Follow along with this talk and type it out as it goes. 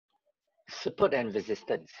Support and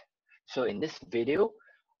resistance. So in this video,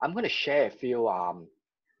 I'm going to share with you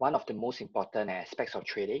one of the most important aspects of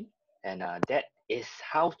trading, and that is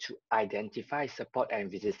how to identify support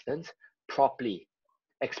and resistance properly,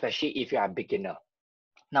 especially if you are a beginner.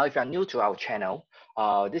 Now, if you're new to our channel,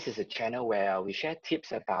 this is a channel where we share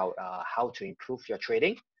tips about how to improve your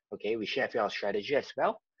trading. Okay, we share with you our strategy as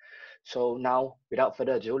well. So now, without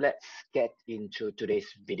further ado, let's get into today's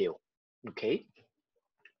video. Okay.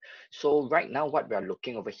 So right now, what we are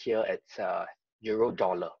looking over here, it's euro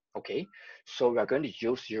dollar. Okay, so we are going to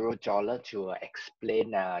use euro dollar to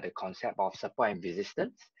explain the concept of support and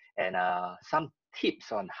resistance, and some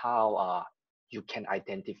tips on how you can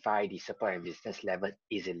identify the support and resistance level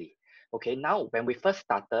easily. Okay, now when we first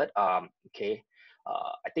started, I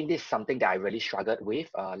think this is something that I really struggled with,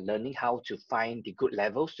 learning how to find the good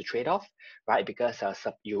levels to trade off, right? Because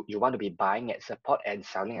you want to be buying at support and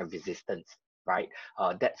selling at resistance, right?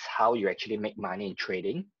 That's how you actually make money in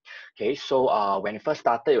trading. Okay, so when it first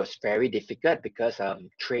started, it was very difficult because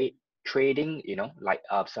trading, like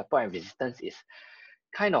support and resistance is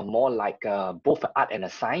kind of more like both an art and a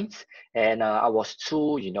science. And I was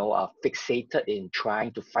too, fixated in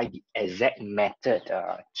trying to find the exact method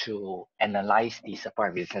to analyze the support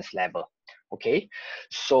and resistance level. Okay,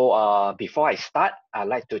 so before I start, I'd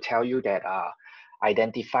like to tell you that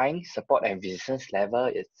identifying support and resistance level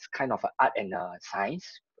is kind of an art and a science.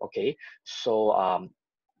 Okay, so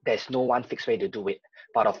there's no one fixed way to do it.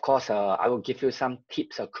 But of course, I will give you some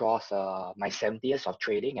tips across my 70 years of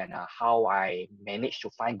trading and how I managed to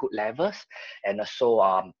find good levels, and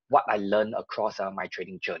also what I learned across my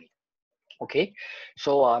trading journey. Okay,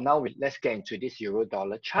 so now let's get into this euro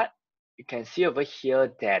dollar chart. You can see over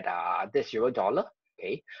here that this euro dollar.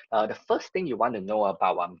 Okay, the first thing you want to know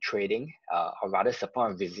about trading, or rather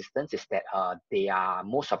support and resistance, is that they are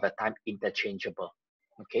most of the time interchangeable.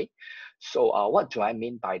 Okay, so what do I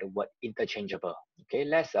mean by the word interchangeable? Okay,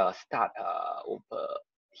 let's start over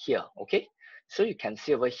here. Okay, so you can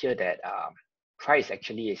see over here that price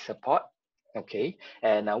actually is support. Okay,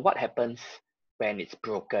 and what happens when it's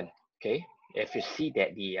broken? Okay, if you see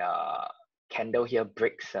that the candle here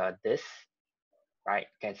breaks this, right?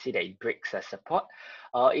 You can see that it breaks support.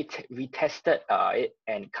 It retested it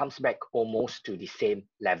and comes back almost to the same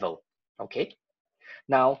level. Okay.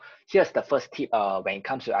 Now, here's the first tip when it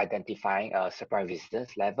comes to identifying a support and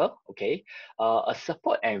resistance level. Okay, a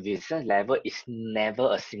support and resistance level is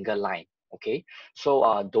never a single line. Okay,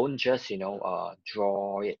 so don't just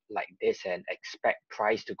draw it like this and expect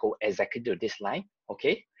price to go exactly to this line.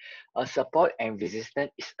 Okay, a support and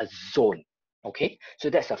resistance is a zone. Okay, so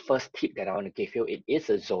that's the first tip that I want to give you. It is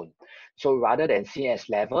a zone. So rather than seeing as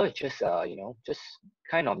level, just just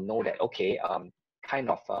kind of know that okay,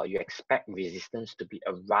 you expect resistance to be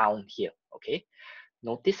around here. Okay,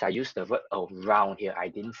 notice I used the word around here. I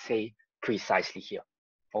didn't say precisely here.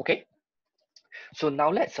 Okay, so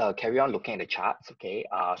now let's carry on looking at the charts. Okay,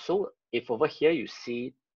 so if over here you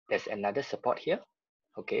see there's another support here.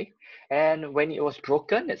 Okay, and when it was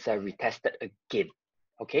broken, it's retested again.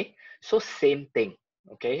 Okay, so same thing.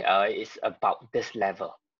 Okay, it's about this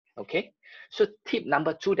level. Okay, so tip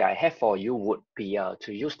number 2 that I have for you would be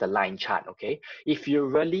to use the line chart. Okay, if you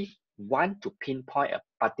really want to pinpoint a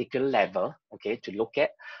particular level, okay, to look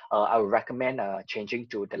at, I would recommend changing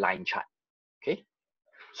to the line chart. Okay,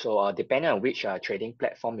 so depending on which trading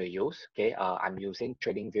platform you use, okay, I'm using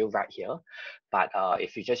TradingView right here, but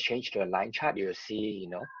if you just change to a line chart, you'll see,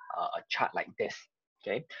 a chart like this.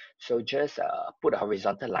 Okay, so just put a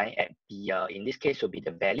horizontal line at the, in this case, will be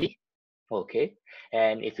the valley. Okay,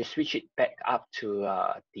 and if you switch it back up to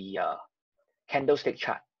the candlestick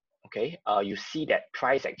chart, okay, you see that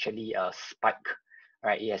price actually spike,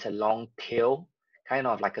 right? It has a long tail, kind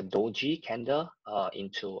of like a doji candle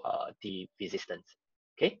into the resistance.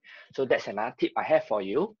 Okay, so that's another tip I have for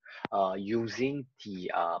you, using the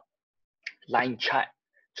line chart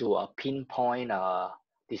to pinpoint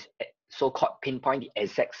this so-called pinpoint the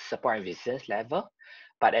exact support and resistance level,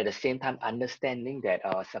 but at the same time understanding that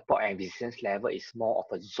support and resistance level is more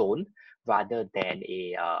of a zone rather than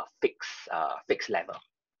a fixed level.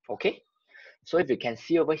 Okay, so if you can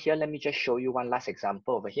see over here, let me just show you one last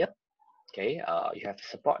example over here. Okay, you have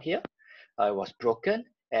support here. It was broken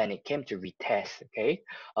and it came to retest. Okay,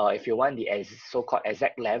 if you want the so-called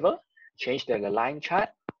exact level, change the line chart.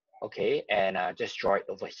 Okay, and just draw it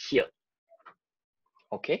over here.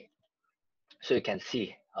 Okay, so you can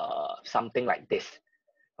see something like this.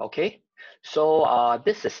 Okay, so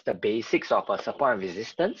this is the basics of support and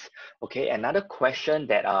resistance. Okay, another question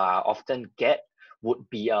that I often get would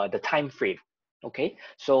be the time frame. Okay,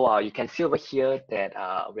 so you can see over here that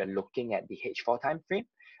we're looking at the H4 time frame.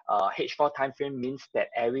 H4 time frame means that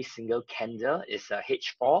every single candle is a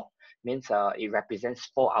H4, means it represents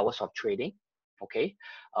 4 hours of trading. Okay,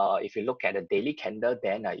 if you look at a daily candle,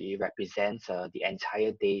 then it represents the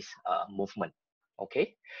entire day's movement.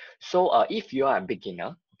 Okay, so if you are a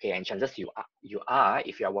beginner, okay, and chances you are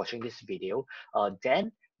if you are watching this video,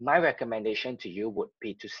 then my recommendation to you would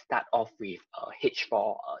be to start off with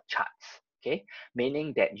H4 charts. Okay,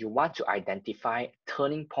 meaning that you want to identify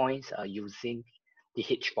turning points using the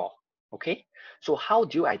H4. Okay, so how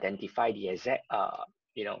do you identify the exact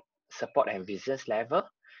support and resistance level?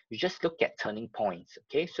 You just look at turning points.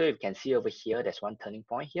 Okay, so you can see over here, there's one turning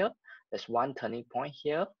point here, there's one turning point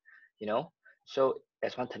here, so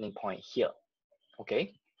there's one turning point here.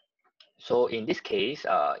 Okay, so in this case,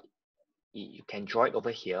 you can draw it over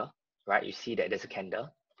here, right? You see that there's a candle.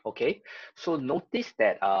 Okay, so notice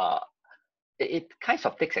that it kind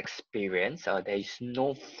of takes experience. There is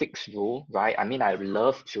no fixed rule, right? I mean, I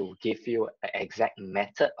love to give you an exact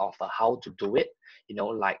method of how to do it,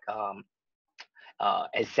 like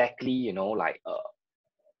exactly,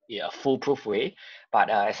 yeah, foolproof way.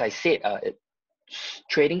 But as I said,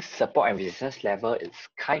 trading support and resistance level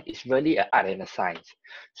is really an art and a science.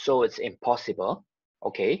 So it's impossible.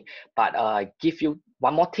 Okay, but give you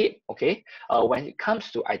one more tip. Okay, when it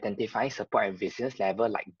comes to identifying support and resistance level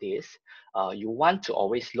like this, you want to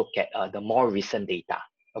always look at the more recent data.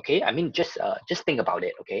 Okay, I mean just think about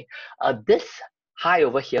it. Okay, this high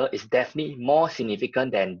over here is definitely more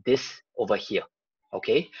significant than this over here.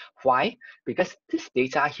 Okay, why? Because this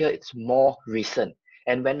data here is more recent,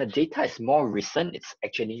 and when the data is more recent, it's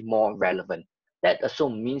actually more relevant. That also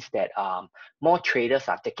means that more traders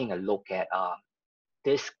are taking a look at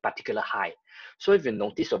this particular high. So if you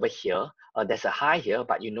notice over here, there's a high here,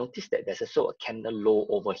 but you notice that there's also a candle low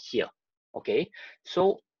over here. Okay,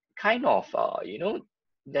 so kind of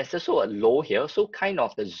there's also a low here. So kind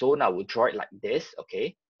of the zone I would draw it like this.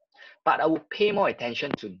 Okay, but I will pay more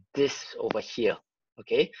attention to this over here.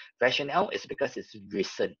 Okay, rationale is because it's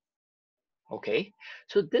recent. Okay,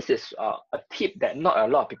 so this is a tip that not a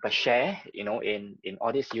lot of people share, in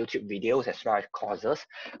all these YouTube videos as well as courses.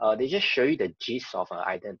 They just show you the gist of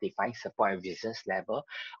identifying support and resistance level,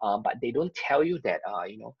 but they don't tell you that,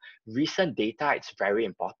 recent data is very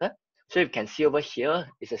important. So you can see over here,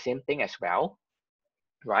 it's the same thing as well,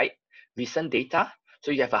 right? Recent data.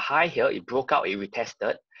 So you have a high here, it broke out, it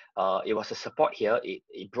retested. It was a support here,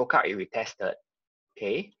 it broke out, it retested.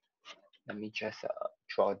 Okay, let me just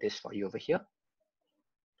draw this for you over here.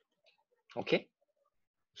 Okay,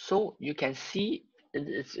 so you can see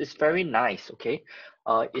it's very nice. Okay,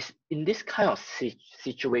 it's in this kind of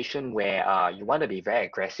situation where you want to be very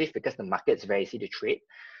aggressive because the market is very easy to trade.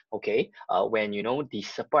 Okay, when the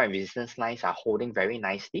support and resistance lines are holding very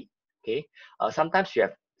nicely. Okay, sometimes you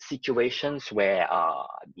have situations where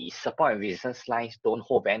the support and resistance lines don't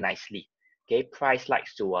hold very nicely. Okay, price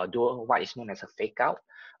likes to do what is known as a fake out.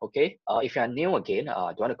 Okay, if you are new again,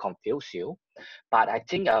 don't want to confuse you, but I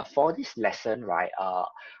think for this lesson, right,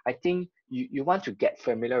 I think you want to get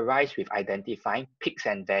familiarized with identifying peaks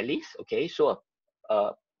and valleys. Okay, so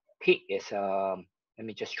a peak is, let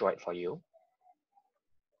me just draw it for you.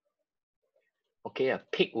 Okay, a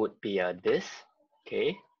peak would be this.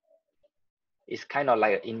 Okay, it's kind of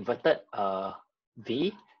like an inverted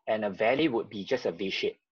V, and a valley would be just a V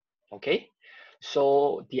shape. Okay,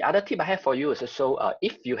 so the other tip I have for you is also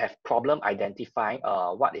if you have problem identifying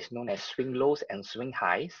what is known as swing lows and swing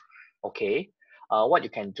highs. Okay, what you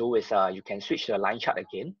can do is you can switch to the line chart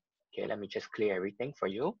again. Okay, let me just clear everything for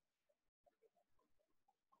you.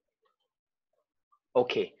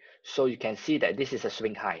 Okay, so you can see that this is a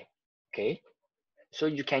swing high. Okay, so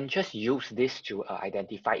you can just use this to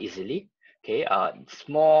identify easily. Okay, it's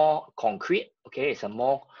more concrete. Okay, it's a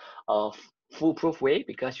more foolproof way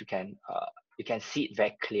because you can see it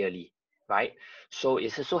very clearly, right? So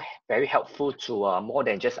it's also very helpful to more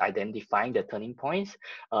than just identifying the turning points,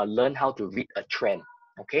 learn how to read a trend.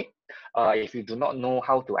 Okay, if you do not know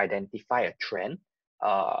how to identify a trend,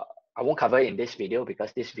 I won't cover it in this video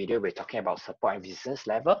because this video we're talking about support and resistance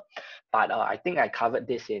level, but I think I covered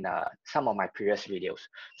this in some of my previous videos.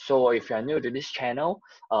 So if you're new to this channel,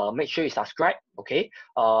 make sure you subscribe. Okay,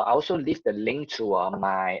 I also leave the link to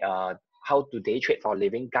my how to day trade for a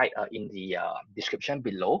living guide in the description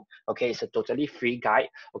below. Okay, it's a totally free guide.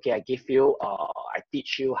 Okay, I teach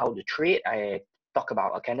you how to trade. I talk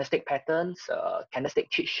about candlestick patterns, candlestick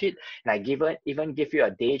cheat sheet, and I even give you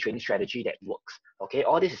a day trading strategy that works. Okay,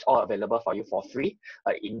 all this is all available for you for free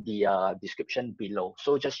in the description below.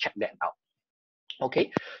 So just check that out.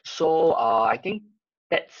 Okay, so I think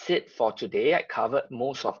that's it for today. I covered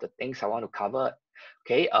most of the things I want to cover.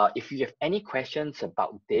 Okay, if you have any questions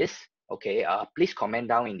about this, okay, please comment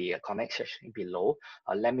down in the comment section below.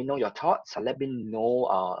 Let me know your thoughts. Let me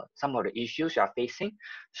know some of the issues you are facing,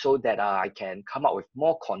 so that I can come up with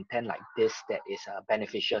more content like this that is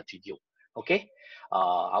beneficial to you. Okay,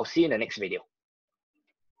 I'll see you in the next video.